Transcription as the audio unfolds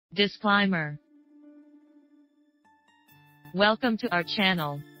Disclaimer. Welcome to our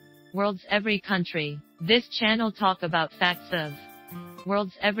channel, World's Every Country. This channel talk about facts of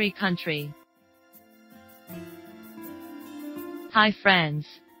world's every country. Hi friends.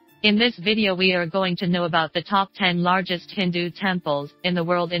 In this video we are going to know about the top 10 largest Hindu temples in the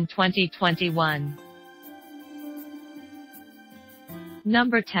world in 2021.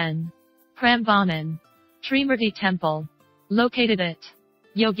 Number 10. Prambanan Trimurti Temple. Located at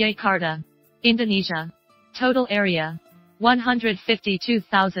Yogyakarta, Indonesia. Total area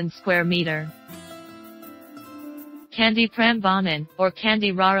 152,000 square meter. Candi Prambanan, or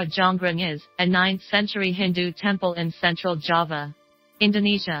Candi Rara Jongrang, is a 9th century Hindu temple in central Java,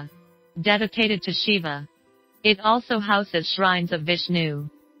 Indonesia, dedicated to Shiva. It also houses shrines of Vishnu,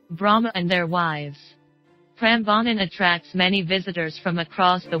 Brahma and their wives. Prambanan attracts many visitors from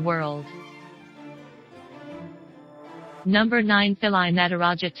across the world. Number 9. Thilai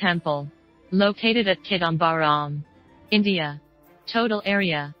Nataraja Temple. Located at Chidambaram, India. Total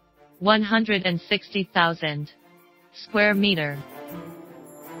area 160,000 square meter.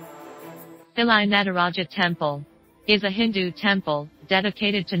 Thilai Nataraja Temple is a Hindu temple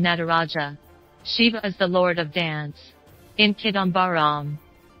dedicated to Nataraja. Shiva is the Lord of Dance. In Chidambaram,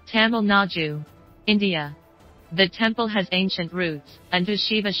 Tamil Nadu, India. The temple has ancient roots, and a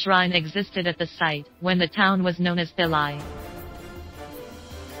Shiva shrine existed at the site when the town was known as Thilai.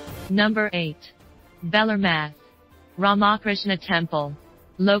 Number 8. Bellarmath Ramakrishna Temple.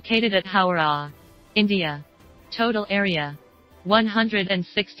 Located at Howrah, India. Total area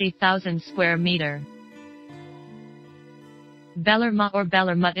 160,000 square meter. Bellarma or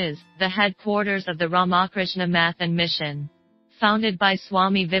Bellarmut is the headquarters of the Ramakrishna Math and Mission, founded by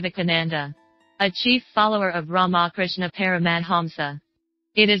Swami Vivekananda, a chief follower of Ramakrishna Paramadhamsa.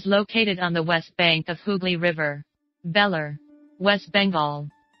 It is located on the west bank of Hooghly River, Bellar, West Bengal,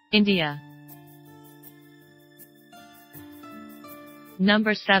 India.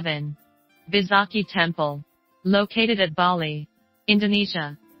 Number 7. Bizaki Temple. Located at Bali,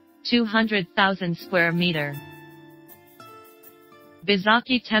 Indonesia. 200,000 square meter.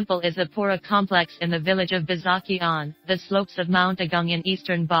 Bizaki Temple is a pura complex in the village of Bizaki on the slopes of Mount Agung in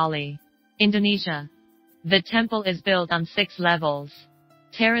eastern Bali, Indonesia. The temple is built on 6 levels,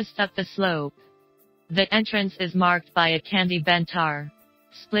 terraced up the slope. The entrance is marked by a Candi Bentar,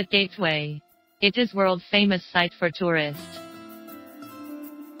 split gateway. It is world famous site for tourists.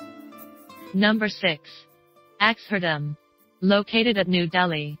 Number 6. Akshardham. Located at New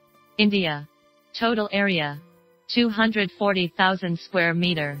Delhi, India. Total area 240,000 square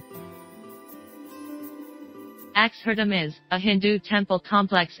meter. Akshardham is a Hindu temple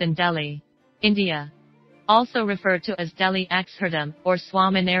complex in Delhi, India. Also referred to as Delhi Akshardham or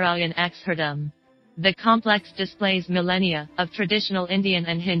Swaminarayan Akshardham. The complex displays millennia of traditional Indian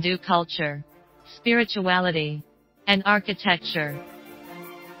and Hindu culture, spirituality, and architecture.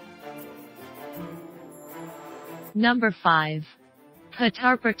 Number 5.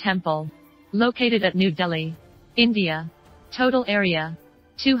 Kartarpur Temple. Located at New Delhi, India. Total area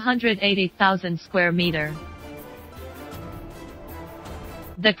 280,000 square meter.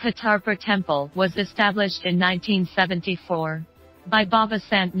 The Kartarpur Temple was established in 1974 by Baba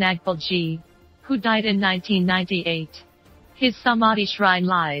Sant Nagpal Ji, who died in 1998. His Samadhi shrine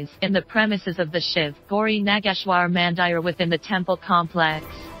lies in the premises of the Shiv Gauri Nageshwar Mandir within the temple complex.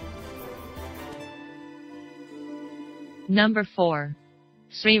 Number 4.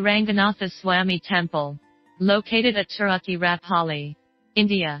 Sri Ranganatha Swami Temple. Located at Tiruchirappalli,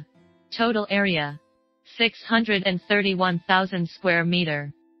 India. Total area 631,000 square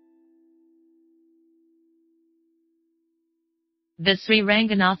meter. The Sri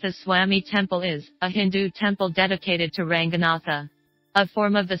Ranganatha Swami Temple is a Hindu temple dedicated to Ranganatha, a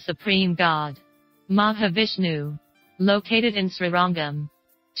form of the Supreme God, Mahavishnu. Located in Srirangam,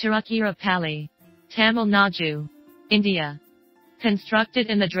 Tiruchirappalli, Tamil Nadu, India. Constructed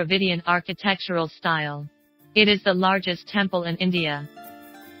in the Dravidian architectural style, it is the largest temple in India.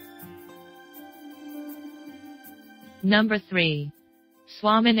 Number 3.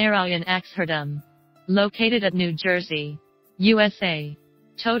 Swaminarayan Akshardham. Located at New Jersey, USA.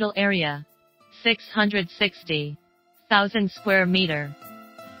 Total area 660,000 square meter.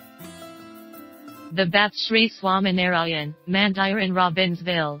 The Bapst Sri Swaminarayan Mandir in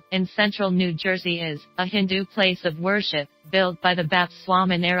Robbinsville, in central New Jersey is a Hindu place of worship, built by the Bapst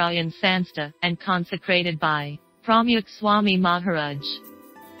Swaminarayan Sanstha and consecrated by Pramukh Swami Maharaj.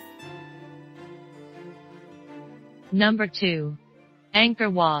 Number 2.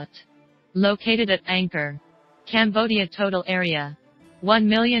 Angkor Wat. Located at Angkor, Cambodia. Total area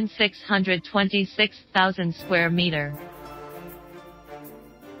 1,626,000 square meter.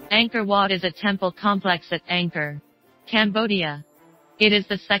 Angkor Wat is a temple complex at Angkor, Cambodia. It is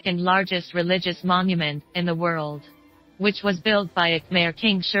the second largest religious monument in the world, which was built by Khmer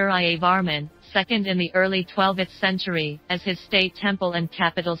King Shuraivarman II in the early 12th century as his state temple and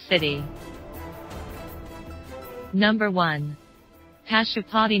capital city. Number 1.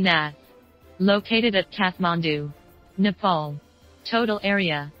 Pashupatinath. Located at Kathmandu, Nepal. Total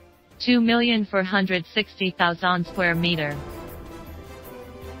area: 2,460,000 square meter.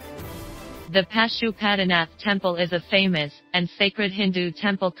 The Pashupatinath temple is a famous and sacred Hindu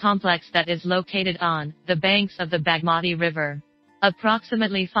temple complex that is located on the banks of the Bagmati River,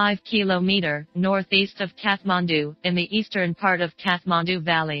 approximately 5 km northeast of Kathmandu in the eastern part of Kathmandu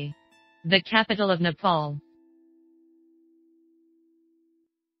Valley, the capital of Nepal.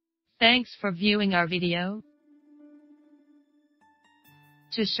 Thanks for viewing our video.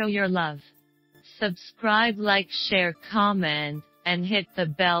 To show your love, subscribe, like, share, comment, and hit the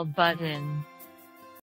bell button.